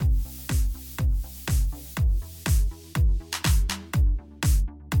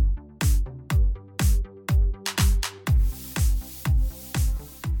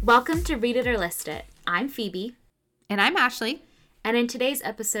Welcome to Read It or List It. I'm Phoebe. And I'm Ashley. And in today's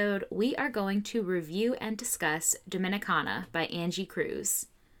episode, we are going to review and discuss Dominicana by Angie Cruz.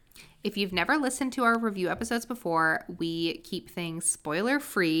 If you've never listened to our review episodes before, we keep things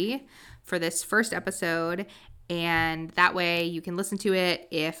spoiler-free for this first episode. And that way you can listen to it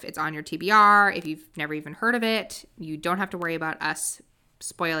if it's on your TBR. If you've never even heard of it, you don't have to worry about us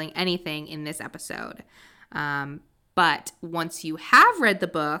spoiling anything in this episode. But once you have read the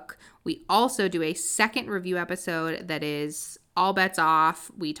book, we also do a second review episode that is all bets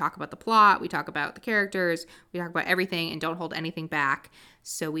off. We talk about the plot, we talk about the characters, we talk about everything and don't hold anything back.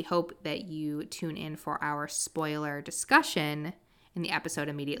 So we hope that you tune in for our spoiler discussion in the episode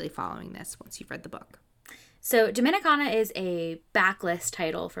immediately following this once you've read the book. So Dominicana is a backlist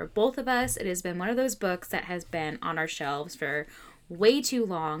title for both of us. It has been one of those books that has been on our shelves for way too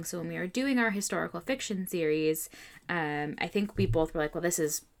long. So when we were doing our historical fiction series, I think we both were like, well, this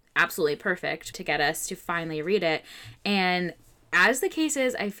is absolutely perfect to get us to finally read it. And as the case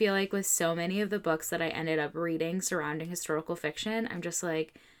is, I feel like with so many of the books that I ended up reading surrounding historical fiction, I'm just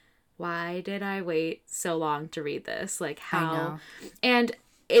like, why did I wait so long to read this? Like, how? And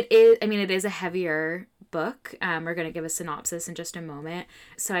it is a heavier book. We're going to give a synopsis in just a moment.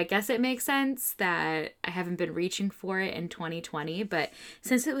 So I guess it makes sense that I haven't been reaching for it in 2020, but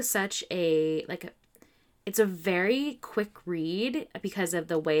since it was such it's a very quick read because of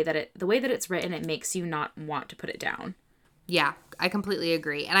the way that it's written, it makes you not want to put it down. Yeah, I completely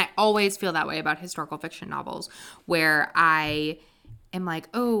agree. And I always feel that way about historical fiction novels where I am like,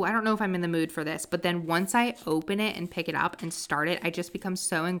 oh, I don't know if I'm in the mood for this. But then once I open it and pick it up and start it, I just become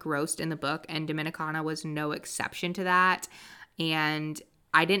so engrossed in the book. And Dominicana was no exception to that. And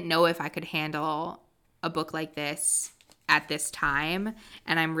I didn't know if I could handle a book like this at this time.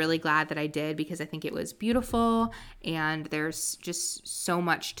 And I'm really glad that I did because I think it was beautiful. And there's just so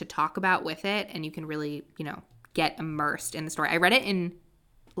much to talk about with it. And you can really, get immersed in the story. I read it in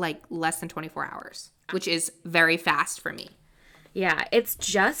like less than 24 hours, which is very fast for me. Yeah, it's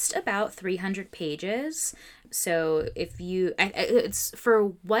just about 300 pages. So it's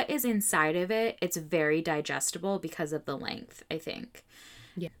for what is inside of it, it's very digestible because of the length, I think.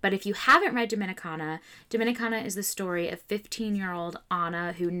 Yeah. But if you haven't read Dominicana is the story of 15-year-old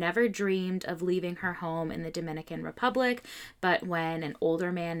Ana who never dreamed of leaving her home in the Dominican Republic, but when an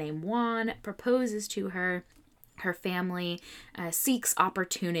older man named Juan proposes to her, her family seeks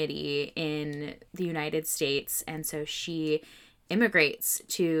opportunity in the United States, and so she immigrates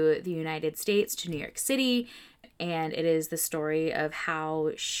to the United States, to New York City, and it is the story of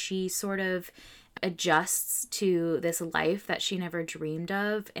how she sort of adjusts to this life that she never dreamed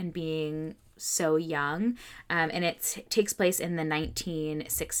of and being so young, and it takes place in the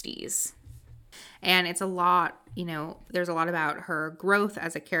 1960s. And it's a lot, there's a lot about her growth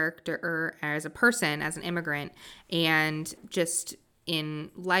as a character or as a person, as an immigrant, and just in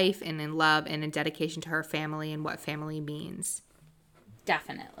life and in love and in dedication to her family and what family means.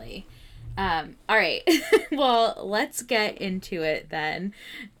 Definitely. All right. Well, let's get into it then.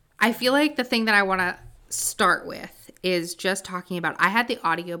 I feel like the thing that I want to start with is just talking about, I had the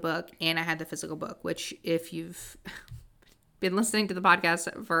audiobook and I had the physical book, which if you've been listening to the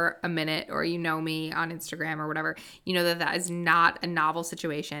podcast for a minute or you know me on Instagram or whatever, you know that is not a novel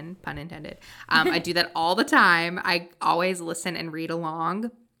situation, pun intended. I do that all the time. I always listen and read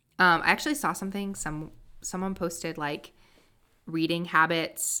along. I actually saw something, someone posted like reading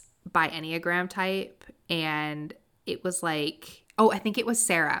habits by Enneagram type, and it was like, I think it was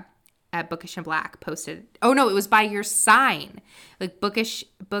Sarah at Bookish and Black posted. Oh no, it was by your sign, like bookish,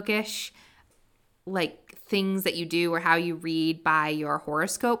 like things that you do or how you read by your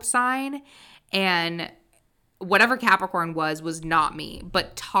horoscope sign. And whatever Capricorn was not me,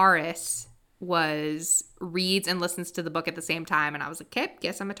 but Taurus reads and listens to the book at the same time. And I was like, okay,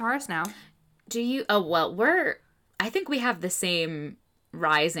 guess I'm a Taurus now. Do you? Oh, well, I think we have the same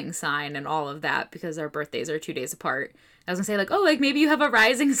rising sign and all of that because our birthdays are 2 days apart. I was gonna say like maybe you have a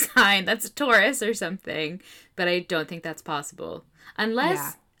rising sign that's a Taurus or something, but I don't think that's possible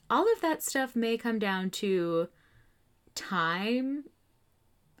unless all of that stuff may come down to time.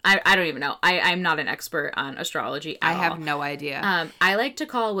 I don't even know. I'm not an expert on astrology at all. I have no idea. I like to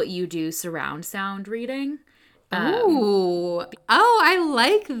call what you do surround sound reading. I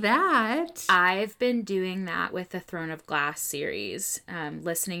like that. I've been doing that with the Throne of Glass series,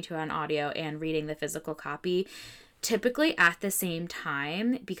 listening to it on audio and reading the physical copy, typically at the same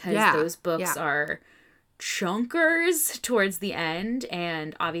time because those books are chunkers towards the end,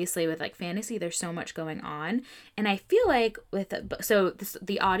 and obviously with like fantasy there's so much going on, and I feel like with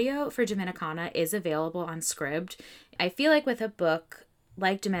the audio for Dominicana is available on Scribd. I feel like with a book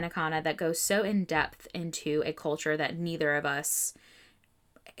like Dominicana that goes so in depth into a culture that neither of us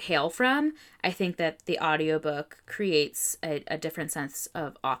hail from, I think that the audiobook creates a different sense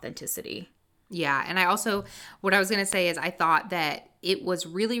of authenticity. Yeah. And I also, what I was going to say is I thought that it was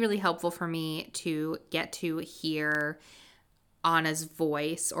really, really helpful for me to get to hear Anna's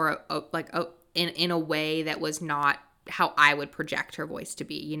voice, or in a way that was not how I would project her voice to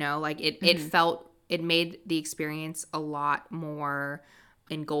be, you know, like it made the experience a lot more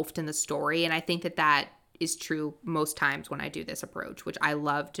engulfed in the story. And I think that is true most times when I do this approach, which I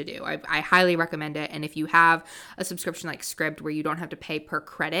love to do. I highly recommend it. And if you have a subscription like Scribd where you don't have to pay per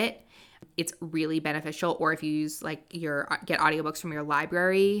credit, it's really beneficial. Or if you use like get audiobooks from your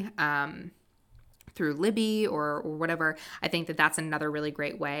library, through Libby or whatever, I think that's another really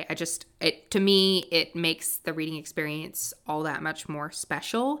great way. To me, it makes the reading experience all that much more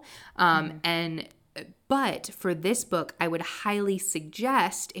special. But for this book, I would highly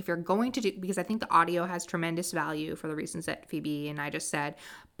suggest, if you're going to do, because I think the audio has tremendous value for the reasons that Phoebe and I just said,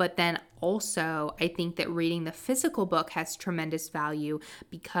 but then also I think that reading the physical book has tremendous value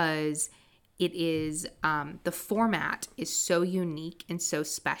because it is, the format is so unique and so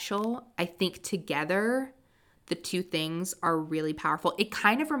special. I think together, the two things are really powerful. It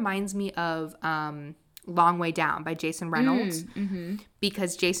kind of reminds me of Long Way Down by Jason Reynolds,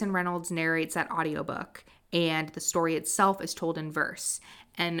 because Jason Reynolds narrates that audiobook and the story itself is told in verse.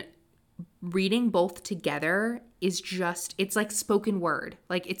 And reading both together is just, it's like spoken word.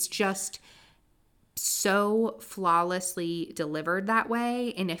 Like it's just so flawlessly delivered that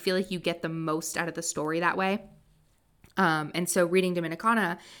way, and I feel like you get the most out of the story that way. And so reading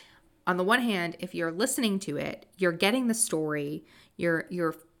Dominicana, on the one hand, if you're listening to it, you're getting the story, you're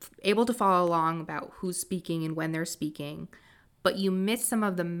able to follow along about who's speaking and when they're speaking, but you miss some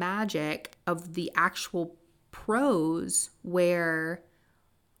of the magic of the actual prose, where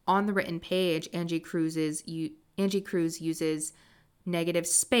on the written page, Angie Cruz uses negative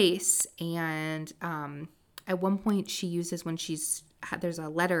space, and at one point she uses, when there's a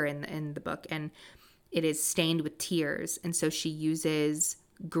letter in the book and it is stained with tears, and so she uses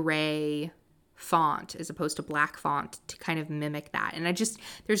gray font as opposed to black font to kind of mimic that. And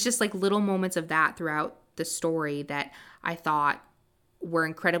there's just like little moments of that throughout the story that I thought were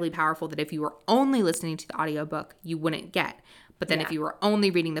incredibly powerful, that if you were only listening to the audiobook you wouldn't get, but then if you were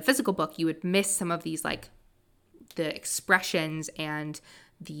only reading the physical book you would miss some of these, like the expressions and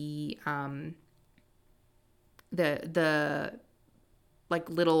the like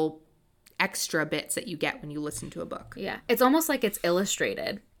little extra bits that you get when you listen to a book. Yeah. It's almost like it's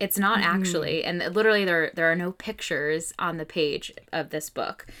illustrated. It's not actually, and literally there are no pictures on the page of this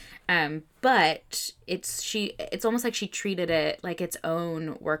book. But it's almost like she treated it like its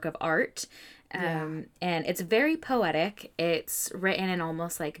own work of art. And it's very poetic. It's written in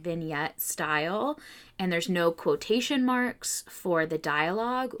almost like vignette style, and there's no quotation marks for the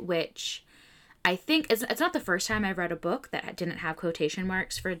dialogue, which I think it's not the first time I've read a book that didn't have quotation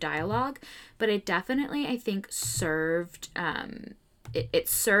marks for dialogue, but it definitely, I think, served it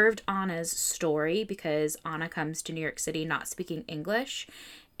served Anna's story, because Anna comes to New York City not speaking English,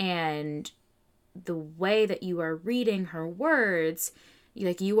 and the way that you are reading her words,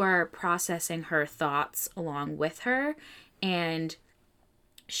 like you are processing her thoughts along with her, and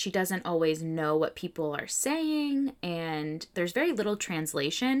she doesn't always know what people are saying, and there's very little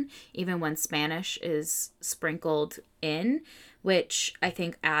translation even when Spanish is sprinkled in, which I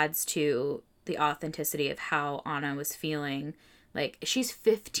think adds to the authenticity of how Anna was feeling. Like, she's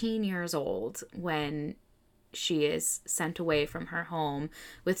 15 years old when she is sent away from her home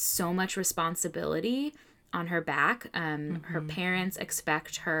with so much responsibility on her back. Her parents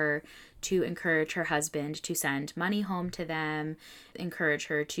expect her to encourage her husband to send money home to them, encourage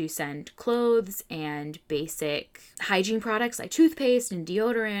her to send clothes and basic hygiene products like toothpaste and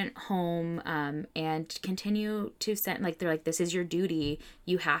deodorant home, and continue to send, like, they're like, this is your duty.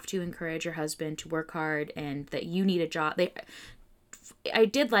 You have to encourage your husband to work hard, and that you need a job. I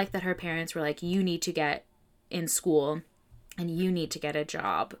did like that her parents were like, you need to get in school and you need to get a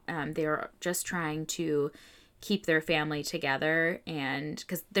job. They were just trying to keep their family together, and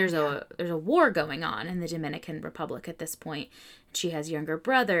because there's a war going on in the Dominican Republic at this point. She has younger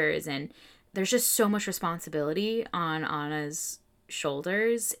brothers, and there's just so much responsibility on Anna's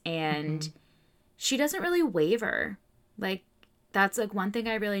shoulders, and she doesn't really waver. Like, that's like one thing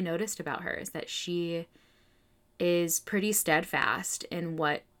I really noticed about her, is that she is pretty steadfast in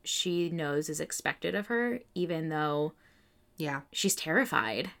what she knows is expected of her, even though she's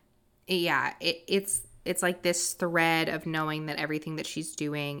terrified. Yeah, it's it's like this thread of knowing that everything that she's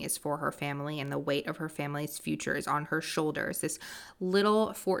doing is for her family and the weight of her family's future is on her shoulders. This little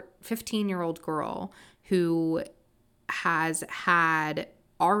 15-year-old girl who has had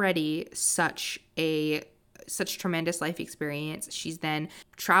already such tremendous life experience. She's then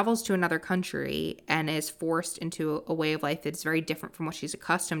travels to another country and is forced into a way of life that's very different from what she's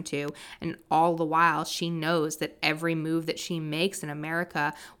accustomed to. And all the while, she knows that every move that she makes in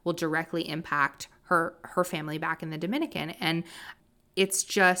America will directly impact her family back in the Dominican. And it's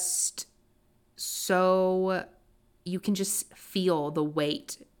just so, you can just feel the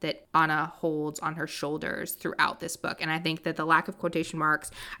weight that Ana holds on her shoulders throughout this book. And I think that the lack of quotation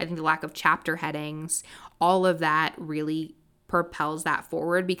marks, I think the lack of chapter headings, all of that really propels that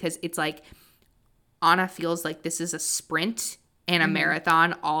forward, because it's like Ana feels like this is a sprint and a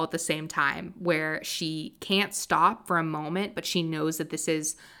marathon all at the same time, where she can't stop for a moment, but she knows that this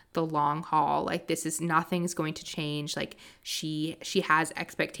is the long haul. Like, this is, nothing's going to change. Like, she has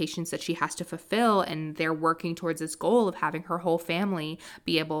expectations that she has to fulfill, and they're working towards this goal of having her whole family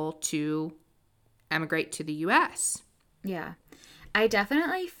be able to emigrate to the US. Yeah. I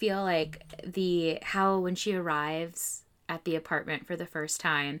definitely feel like how when she arrives at the apartment for the first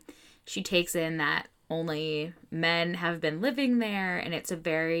time, she takes in that only men have been living there, and it's a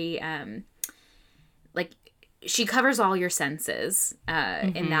very like, she covers all your senses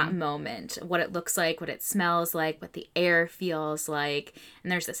in that moment. What it looks like, what it smells like, what the air feels like.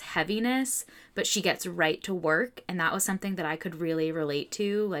 And there's this heaviness, but she gets right to work. And that was something that I could really relate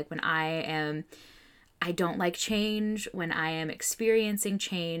to. Like, when I don't like change, when I am experiencing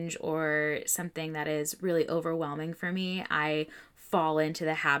change or something that is really overwhelming for me, I fall into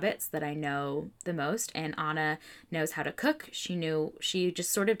the habits that I know the most. And Ana knows how to cook. She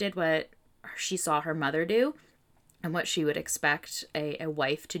just sort of did what she saw her mother do and what she would expect a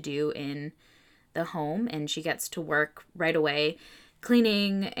wife to do in the home. And she gets to work right away,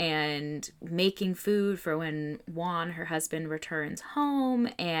 cleaning and making food for when Juan, her husband, returns home.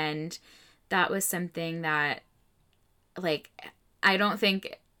 And that was something that, like, I don't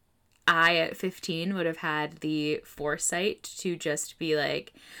think I at 15 would have had the foresight to just be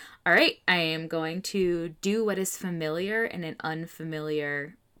like, all right, I am going to do what is familiar in an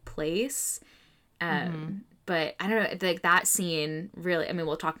unfamiliar place. But I don't know, like, that scene really, I mean,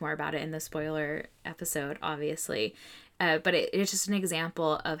 we'll talk more about it in the spoiler episode, obviously. But it's just an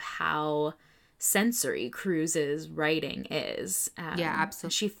example of how sensory Cruz's writing is. Yeah,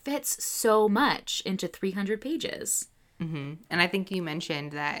 absolutely. She fits so much into 300 pages. And I think you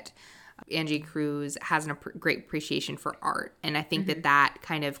mentioned that Angie Cruz has a great appreciation for art. And I think that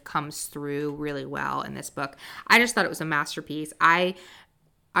kind of comes through really well in this book. I just thought it was a masterpiece. I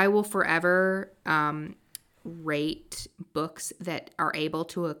will forever rate books that are able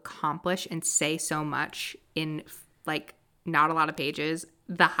to accomplish and say so much in, like, not a lot of pages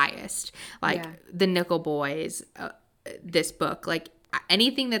the highest. Like, The Nickel Boys, this book, like,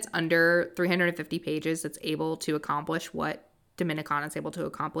 anything that's under 350 pages that's able to accomplish what Dominicana is able to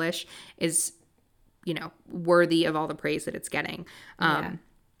accomplish is, you know, worthy of all the praise that it's getting. And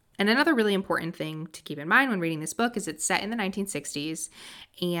another really important thing to keep in mind when reading this book is it's set in the 1960s,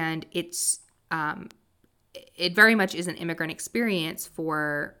 and it very much is an immigrant experience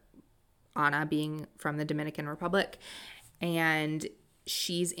for Ana, being from the Dominican Republic. And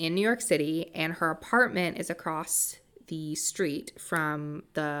she's in New York City, and her apartment is across the street from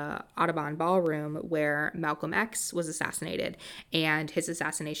the Audubon Ballroom where Malcolm X was assassinated. And his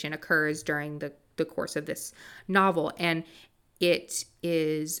assassination occurs during the course of this novel. And it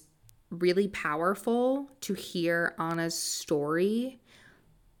is really powerful to hear Ana's story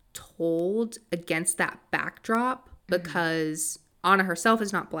told against that backdrop, because Ana herself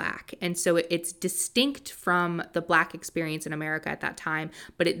is not Black. And so it's distinct from the Black experience in America at that time,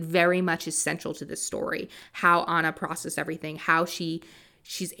 but it very much is central to this story. How Ana processed everything, how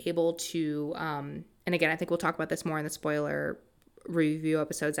she's able to, and again, I think we'll talk about this more in the spoiler review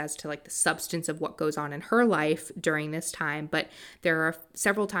episodes as to, like, the substance of what goes on in her life during this time. But there are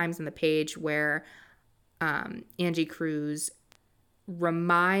several times in the page where Angie Cruz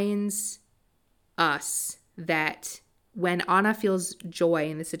reminds us that when Ana feels joy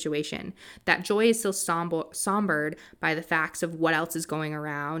in the situation, that joy is still sombered by the facts of what else is going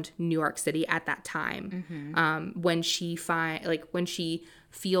around New York City at that time. When she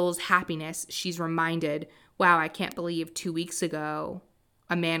feels happiness, she's reminded, wow, I can't believe 2 weeks ago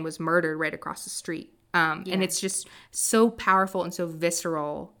a man was murdered right across the street. And it's just so powerful and so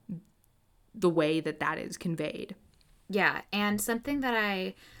visceral, the way that is conveyed. Yeah, and something that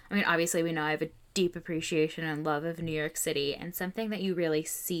I mean, obviously we know I have a deep appreciation and love of New York City, and something that you really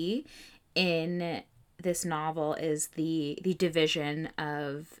see in this novel is the division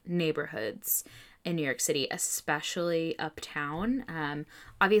of neighborhoods in New York City, especially uptown.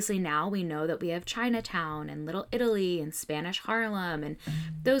 Obviously, now we know that we have Chinatown and Little Italy and Spanish Harlem, and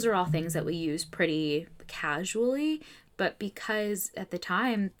those are all things that we use pretty casually. But because at the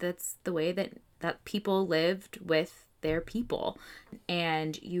time, that's the way that people lived with their people,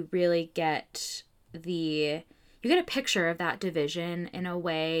 and you really get a picture of that division in a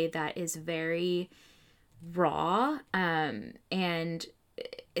way that is very raw, and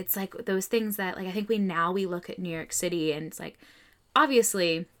it's like those things that, like, I think we look at New York City, and it's like,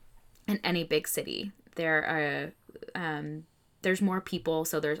 obviously in any big city there are there's more people,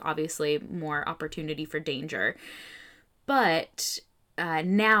 so there's obviously more opportunity for danger, but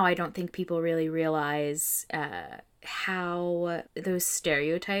now I don't think people really realize how those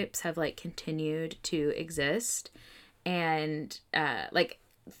stereotypes have, like, continued to exist, and like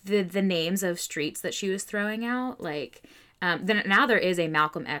the names of streets that she was throwing out, like, then now there is a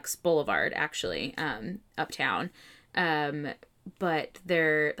Malcolm X Boulevard, actually, uptown, but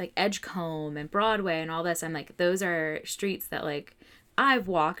they're like Edgecombe and Broadway and all this. I'm like, those are streets that, like, I've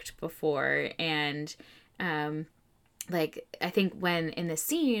walked before, and like, I think when in the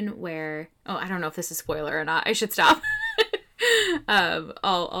scene where, oh, I don't know if this is spoiler or not, I should stop.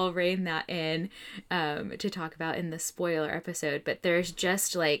 I'll rein that in to talk about in the spoiler episode, but there's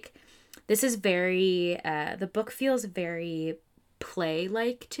just, like, this is very the book feels very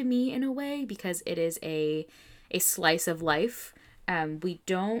play-like to me in a way, because it is a slice of life. We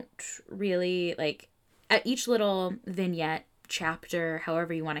don't really, like, at each little vignette, chapter,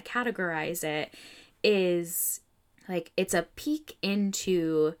 however you want to categorize it, is like, it's a peek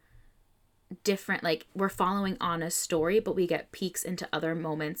into different, like, we're following Anna's story, but we get peeks into other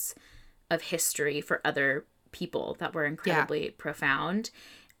moments of history for other people that were incredibly profound.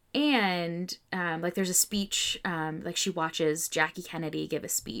 And like, there's a speech, like, she watches Jackie Kennedy give a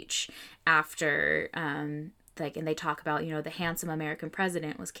speech after like, and they talk about, you know, the handsome American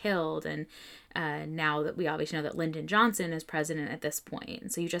president was killed, and now that we obviously know that Lyndon Johnson is president at this point,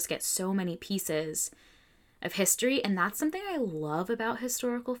 and so you just get so many pieces of history. And that's something I love about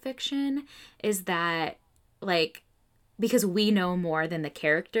historical fiction, is that, like, because we know more than the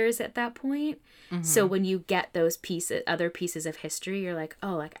characters at that point. Mm-hmm. So when you get those other pieces of history, you're like,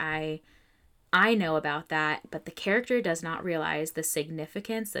 oh, like, I know about that, but the character does not realize the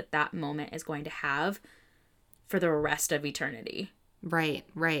significance that moment is going to have for the rest of eternity. Right,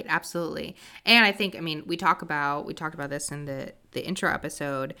 absolutely. And I think, I mean, we talked about this in the intro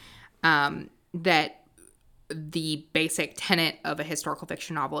episode, that the basic tenet of a historical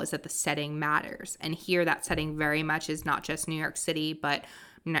fiction novel is that the setting matters. And here, that setting very much is not just New York City, but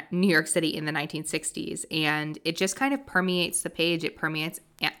New York City in the 1960s. And it just kind of permeates the page. It permeates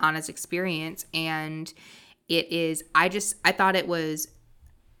Anna's experience. And I thought it was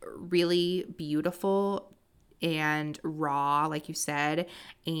really beautiful and raw, like you said.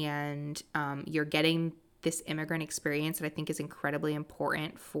 And you're getting this immigrant experience that I think is incredibly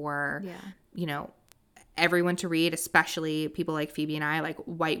important for, you know, everyone to read, especially people like Phoebe and I, like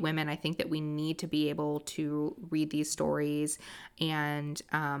white women. I think that we need to be able to read these stories, and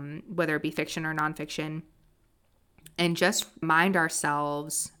whether it be fiction or nonfiction, and just remind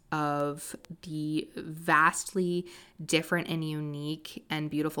ourselves of the vastly different and unique and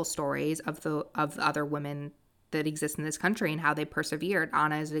beautiful stories of the other women that exist in this country and how they persevered.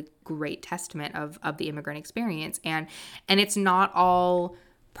 Anna is a great testament of the immigrant experience, and it's not all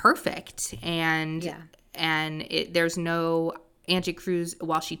perfect, and there's no Angie Cruz,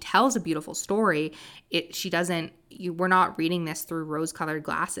 while she tells a beautiful story, we're not reading this through rose-colored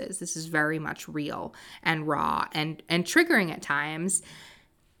glasses. This is very much real and raw and triggering at times.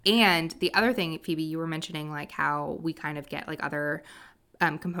 And the other thing, Phoebe, you were mentioning, like, how we kind of get, like, other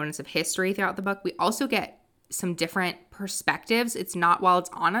components of history throughout the book. We also get some different perspectives. It's not, while it's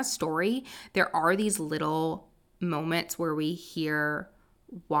Anna's story, there are these little moments where we hear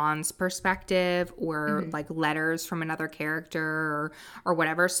Juan's perspective, or like letters from another character, or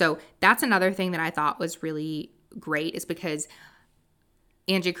whatever. So that's another thing that I thought was really great, is because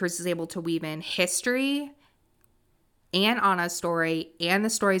Angie Cruz is able to weave in history and Anna's story and the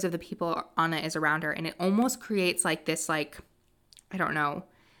stories of the people Anna is around her, and it almost creates, like, this, like, I don't know,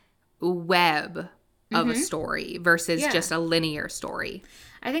 web of a story versus just a linear story.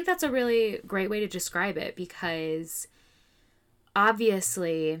 I think that's a really great way to describe it, because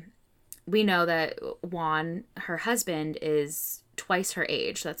obviously we know that Juan, her husband, is twice her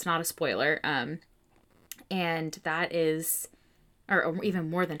age. That's not a spoiler. And that is, or even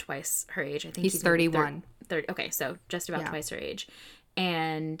more than twice her age. I think he's 31. 30. Okay, so just about twice her age.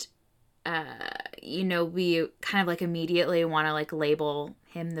 And we kind of like immediately want to like label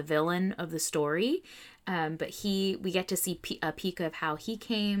him the villain of the story. But we get to see a peek of how he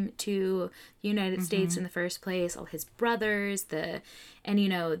came to the United States in the first place, all his brothers,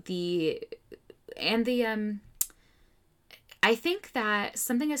 I think that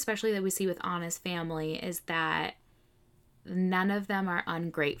something especially that we see with Anna's family is that none of them are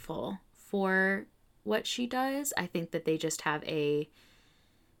ungrateful for what she does. I think that they just have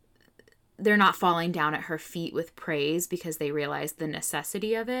they're not falling down at her feet with praise because they realize the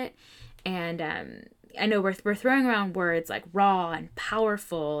necessity of it. And I know we're throwing around words like raw and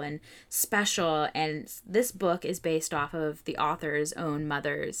powerful and special, and this book is based off of the author's own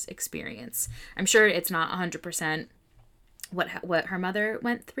mother's experience. I'm sure it's not 100% what her mother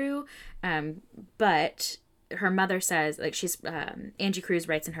went through, but her mother says, like, Angie Cruz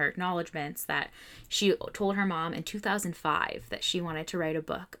writes in her acknowledgments that she told her mom in 2005 that she wanted to write a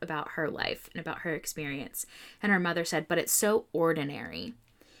book about her life and about her experience. And her mother said, but it's so ordinary.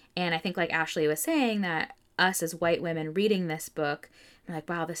 And I think, like Ashley was saying, that us as white women reading this book, we're like,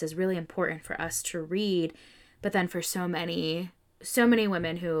 wow, this is really important for us to read. But then for so many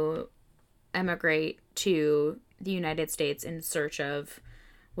women who emigrate to the United States in search of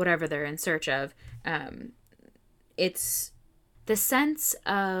whatever they're in search of, it's the sense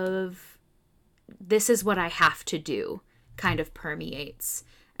of this is what I have to do kind of permeates,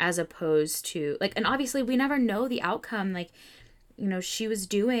 as opposed to like, and obviously we never know the outcome. Like, she was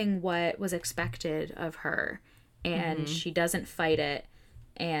doing what was expected of her, and she doesn't fight it.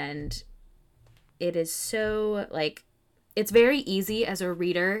 And it is so, like, it's very easy as a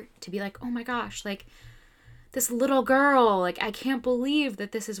reader to be like, oh my gosh, like, this little girl, like, I can't believe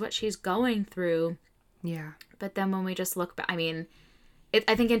that this is what she's going through. Yeah. But then when we just look back, I mean,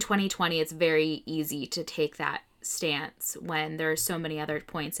 I think in 2020, it's very easy to take that stance when there are so many other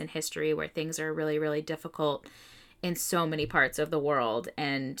points in history where things are really, really difficult in so many parts of the world.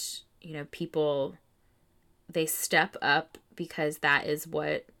 And, people, they step up because that's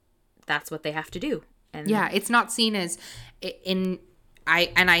what they have to do. And yeah, it's not seen as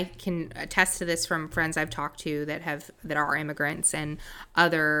I can attest to this from friends I've talked to that are immigrants and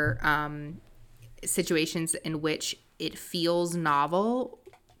other situations in which it feels novel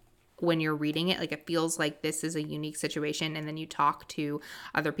when you're reading it. Like, it feels like this is a unique situation, and then you talk to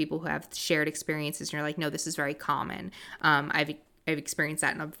other people who have shared experiences and you're like, no, this is very common. I've experienced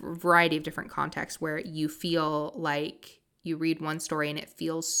that in a variety of different contexts where you feel like you read one story and it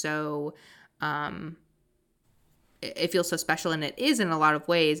feels so special, and it is in a lot of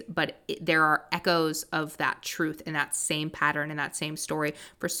ways, but there are echoes of that truth and that same pattern and that same story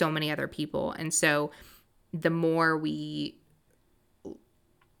for so many other people. And so the more we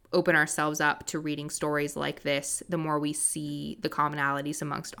open ourselves up to reading stories like this, the more we see the commonalities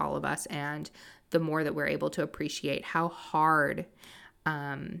amongst all of us, and the more that we're able to appreciate how hard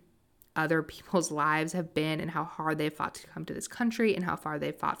other people's lives have been, and how hard they've fought to come to this country, and how far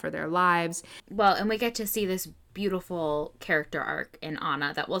they've fought for their lives. Well, and we get to see this beautiful character arc in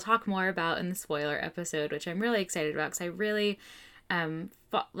Anna that we'll talk more about in the spoiler episode, which I'm really excited about, because I really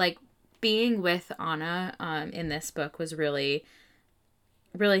like being with Anna in this book was really,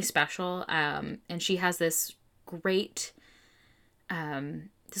 really special. And she has this great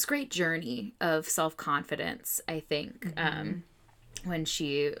journey of self-confidence, I think, when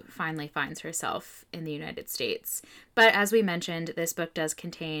she finally finds herself in the United States. But as we mentioned, this book does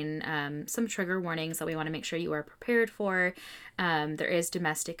contain some trigger warnings that we want to make sure you are prepared for. There is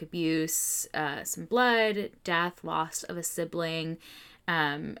domestic abuse, some blood, death, loss of a sibling.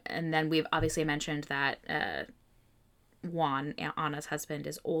 And then we've obviously mentioned that Juan, Anna's husband,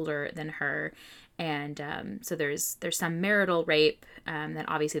 is older than her. And so there's some marital rape, then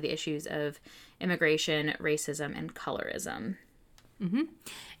obviously the issues of immigration, racism, and colorism. Mm-hmm.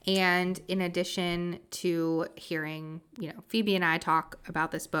 And in addition to hearing, Phoebe and I talk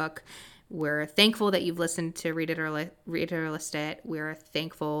about this book, we're thankful that you've listened to Read It or List It. We're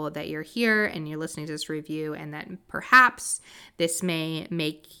thankful that you're here and you're listening to this review, and that perhaps this may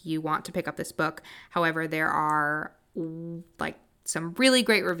make you want to pick up this book. However, there are some really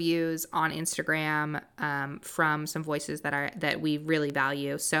great reviews on Instagram from some voices that we really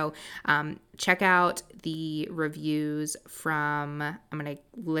value. So check out the reviews from, I'm going to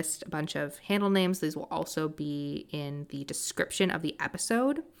list a bunch of handle names. These will also be in the description of the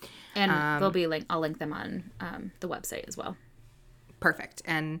episode. And I'll link them on the website as well. Perfect.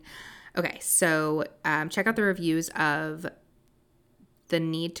 And okay, so check out the reviews of The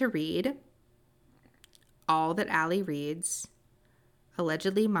Need to Read, All That Allie Reads,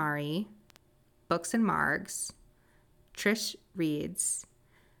 Allegedly Mari, Books and Margs, Trish Reads,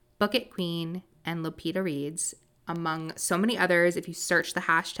 Book It Queen, and Lupita Reads, among so many others. If you search the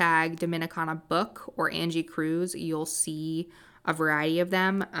hashtag Dominicana book or Angie Cruz, you'll see a variety of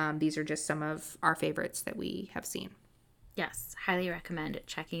them. These are just some of our favorites that we have seen. Yes, highly recommend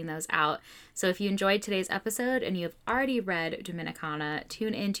checking those out. So if you enjoyed today's episode and you have already read Dominicana,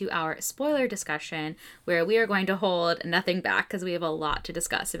 tune into our spoiler discussion where we are going to hold nothing back because we have a lot to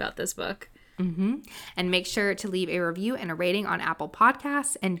discuss about this book. And make sure to leave a review and a rating on Apple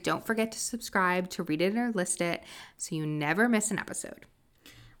Podcasts. And don't forget to subscribe to Read It or List It so you never miss an episode.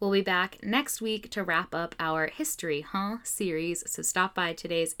 We'll be back next week to wrap up our History series, so stop by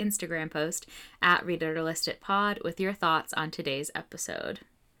today's Instagram post at Read It or List It Pod with your thoughts on today's episode.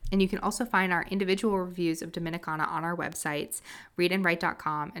 And you can also find our individual reviews of Dominicana on our websites,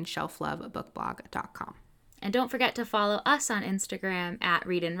 readandwrite.com and shelflovebookblog.com. And don't forget to follow us on Instagram at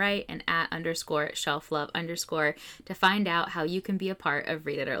readandwrite and at _shelflove_ to find out how you can be a part of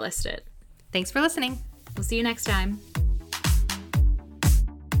Read It or List It. Thanks for listening. We'll see you next time.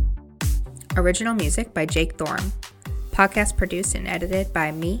 Original music by Jake Thorne. Podcast produced and edited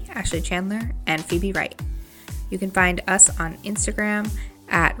by me, Ashley Chandler, and Phoebe Wright. You can find us on Instagram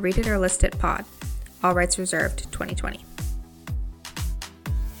at Read It or List It Pod. All rights reserved 2020.